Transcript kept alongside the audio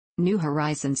New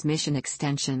Horizons mission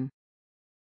extension.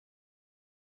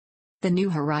 The New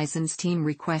Horizons team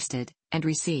requested, and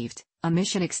received, a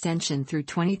mission extension through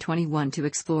 2021 to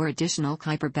explore additional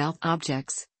Kuiper Belt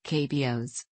objects,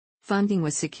 KBOs. Funding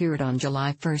was secured on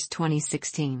July 1,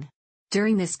 2016.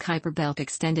 During this Kuiper Belt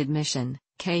Extended Mission,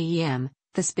 KEM,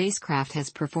 the spacecraft has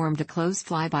performed a close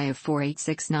flyby of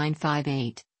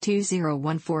 486958-2014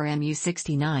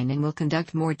 MU-69 and will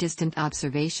conduct more distant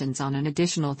observations on an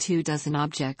additional 24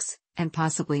 objects, and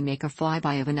possibly make a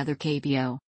flyby of another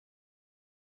KBO.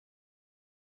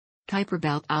 Kuiper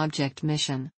Belt Object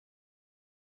Mission.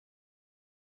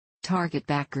 Target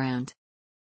background.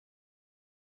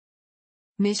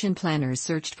 Mission planners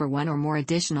searched for one or more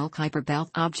additional Kuiper Belt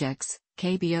objects,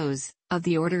 KBOs, of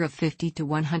the order of 50 to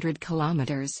 100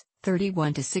 kilometers,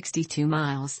 31 to 62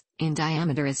 miles, in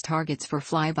diameter as targets for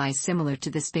flybys similar to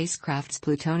the spacecraft's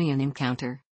Plutonian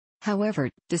encounter. However,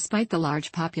 despite the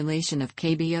large population of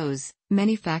KBOs,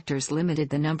 many factors limited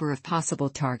the number of possible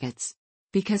targets.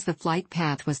 Because the flight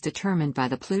path was determined by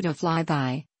the Pluto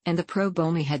flyby, and the probe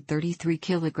only had 33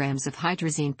 kilograms of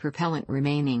hydrazine propellant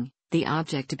remaining, the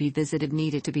object to be visited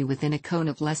needed to be within a cone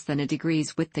of less than a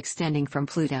degree's width extending from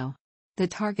Pluto. The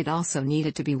target also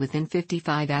needed to be within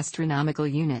 55 astronomical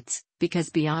units, because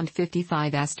beyond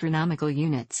 55 astronomical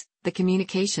units, the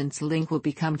communications link will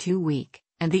become too weak,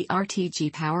 and the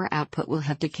RTG power output will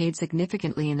have decayed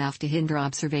significantly enough to hinder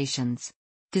observations.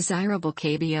 Desirable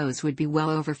KBOs would be well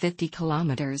over 50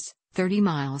 kilometers, 30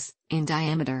 miles, in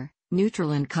diameter,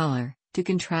 neutral in color, to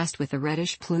contrast with the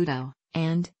reddish Pluto,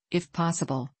 and, if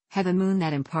possible, have a moon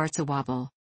that imparts a wobble.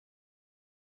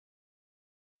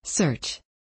 Search.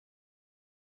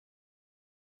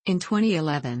 In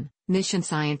 2011, mission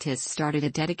scientists started a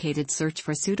dedicated search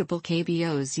for suitable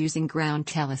KBOs using ground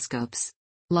telescopes.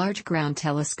 Large ground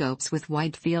telescopes with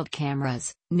wide-field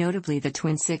cameras, notably the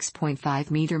twin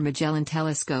 6.5-meter Magellan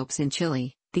telescopes in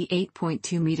Chile, the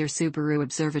 8.2-meter Subaru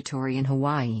Observatory in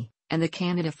Hawaii, and the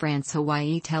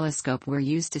Canada-France-Hawaii telescope were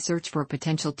used to search for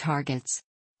potential targets.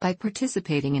 By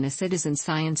participating in a citizen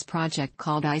science project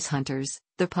called Ice Hunters,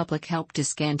 the public helped to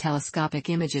scan telescopic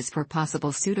images for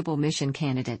possible suitable mission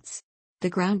candidates. The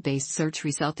ground-based search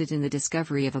resulted in the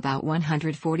discovery of about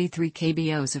 143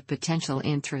 KBOs of potential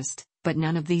interest, but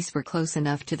none of these were close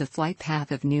enough to the flight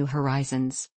path of New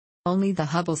Horizons. Only the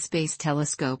Hubble Space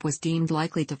Telescope was deemed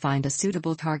likely to find a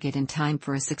suitable target in time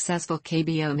for a successful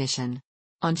KBO mission.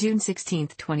 On June 16,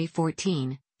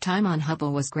 2014, time on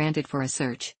Hubble was granted for a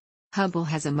search. Hubble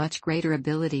has a much greater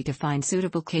ability to find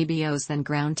suitable KBOs than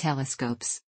ground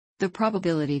telescopes. The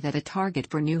probability that a target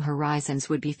for New Horizons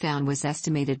would be found was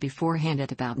estimated beforehand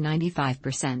at about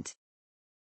 95%.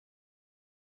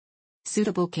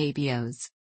 Suitable KBOs.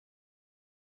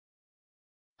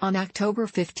 On October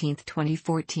 15,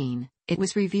 2014, it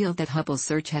was revealed that Hubble's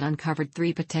search had uncovered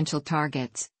 3 potential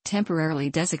targets, temporarily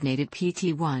designated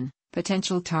PT-1,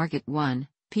 Potential Target 1,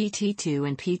 PT-2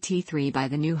 and PT-3 by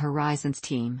the New Horizons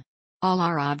team. All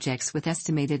are objects with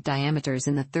estimated diameters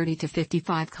in the 30 to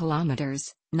 55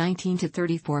 kilometers, 19 to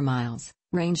 34 miles,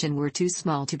 range and were too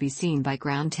small to be seen by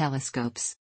ground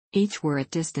telescopes. Each were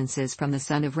at distances from the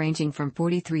Sun of ranging from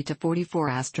 43 to 44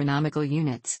 astronomical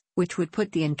units, which would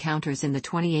put the encounters in the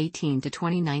 2018 to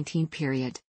 2019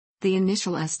 period. The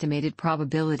initial estimated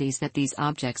probabilities that these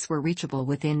objects were reachable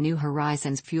within New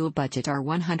Horizons' fuel budget are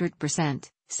 100%,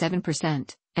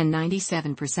 7%, and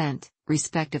 97%,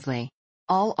 respectively.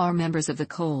 All are members of the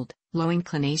cold, low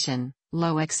inclination,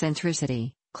 low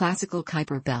eccentricity, classical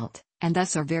Kuiper belt, and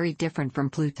thus are very different from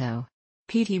Pluto.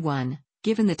 PT-1,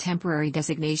 given the temporary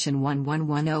designation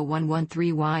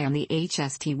 1110113Y on the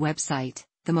HST website,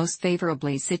 the most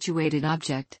favorably situated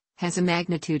object, has a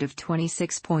magnitude of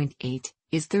 26.8,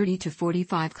 is 30 to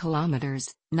 45 kilometers,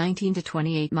 19 to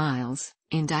 28 miles,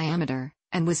 in diameter,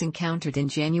 and was encountered in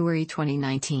January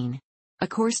 2019. A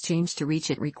course change to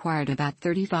reach it required about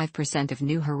 35% of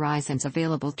New Horizons'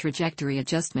 available trajectory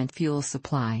adjustment fuel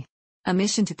supply. A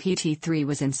mission to PT-3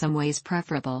 was in some ways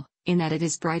preferable, in that it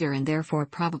is brighter and therefore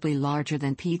probably larger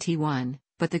than PT-1,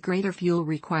 but the greater fuel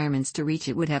requirements to reach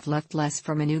it would have left less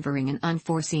for maneuvering and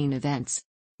unforeseen events.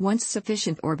 Once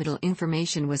sufficient orbital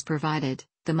information was provided,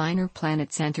 the Minor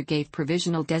Planet Center gave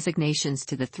provisional designations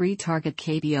to the 3 target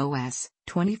KBOS,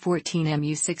 2014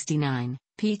 MU-69,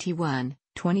 PT-1,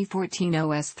 2014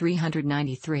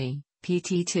 OS-393,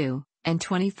 PT-2, and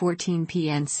 2014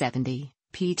 PN-70,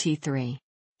 PT-3.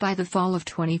 By the fall of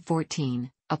 2014,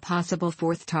 a possible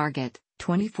 4th target,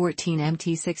 2014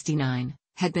 MT-69,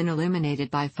 had been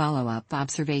eliminated by follow-up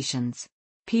observations.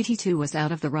 PT-2 was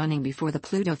out of the running before the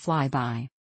Pluto flyby.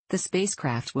 The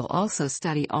spacecraft will also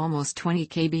study almost 20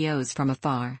 KBOs from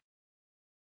afar.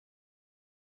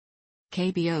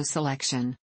 KBO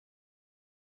selection.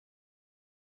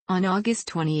 On August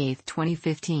 28,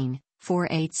 2015,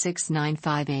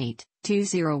 486958,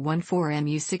 2014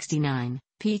 MU69,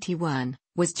 PT1,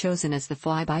 was chosen as the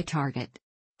flyby target.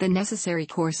 The necessary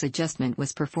course adjustment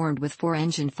was performed with 4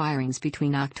 engine firings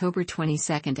between October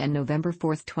 22 and November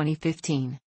 4,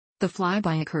 2015. The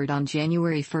flyby occurred on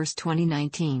January 1,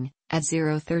 2019, at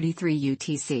 0:33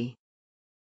 UTC.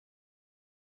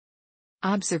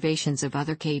 Observations of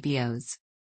other KBOs.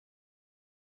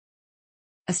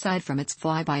 Aside from its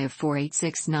flyby of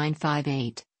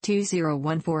 486958,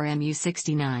 2014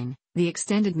 MU69, the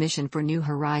extended mission for New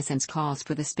Horizons calls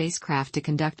for the spacecraft to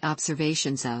conduct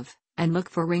observations of, and look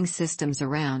for ring systems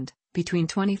around, between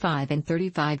 25 and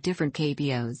 35 different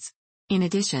KBOs. In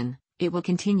addition, it will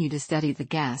continue to study the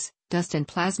gas, dust and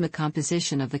plasma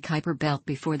composition of the Kuiper belt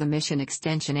before the mission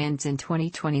extension ends in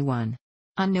 2021.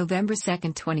 On November 2,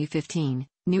 2015,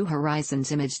 New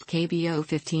Horizons imaged KBO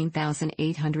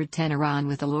 15810 Iran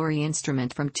with a LORI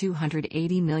instrument from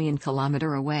 280 million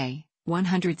km away,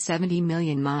 170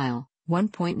 million mile,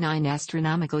 1.9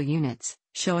 astronomical units,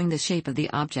 showing the shape of the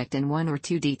object and 1 or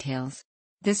 2 details.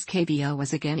 This KBO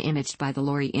was again imaged by the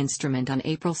LORI instrument on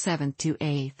April 7 to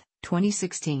 8,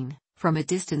 2016, from a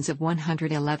distance of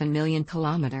 111 million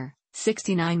km,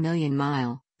 69 million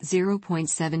mile,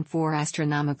 0.74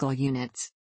 astronomical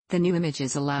units. The new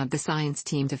images allowed the science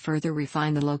team to further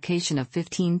refine the location of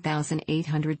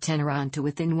 15810 Iran to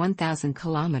within 1000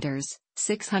 kilometers,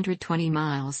 620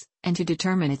 miles, and to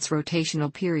determine its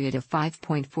rotational period of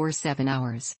 5.47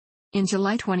 hours. In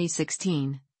July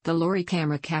 2016, the LORI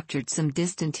camera captured some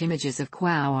distant images of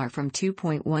Kuiper from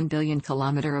 2.1 billion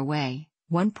km away,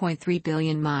 1.3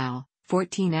 billion mile,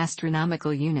 14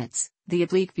 astronomical units. The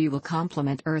oblique view will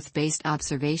complement Earth-based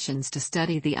observations to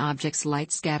study the object's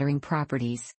light-scattering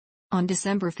properties. On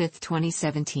December 5,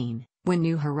 2017, when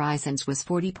New Horizons was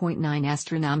 40.9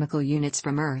 astronomical units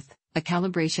from Earth, a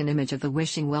calibration image of the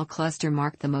Wishing Well cluster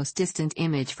marked the most distant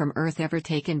image from Earth ever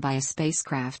taken by a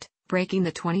spacecraft, breaking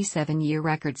the 27-year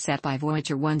record set by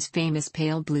Voyager 1's famous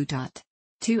pale blue dot.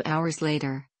 2 hours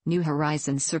later, New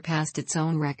Horizons surpassed its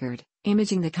own record,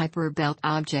 imaging the Kuiper belt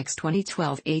objects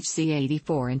 2012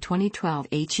 HC84 and 2012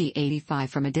 HE85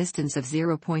 from a distance of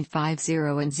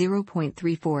 0.50 and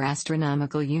 0.34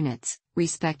 astronomical units,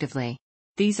 respectively.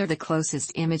 These are the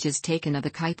closest images taken of the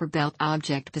Kuiper belt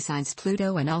object besides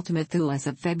Pluto and Ultima Thule as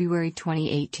of February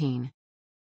 2018.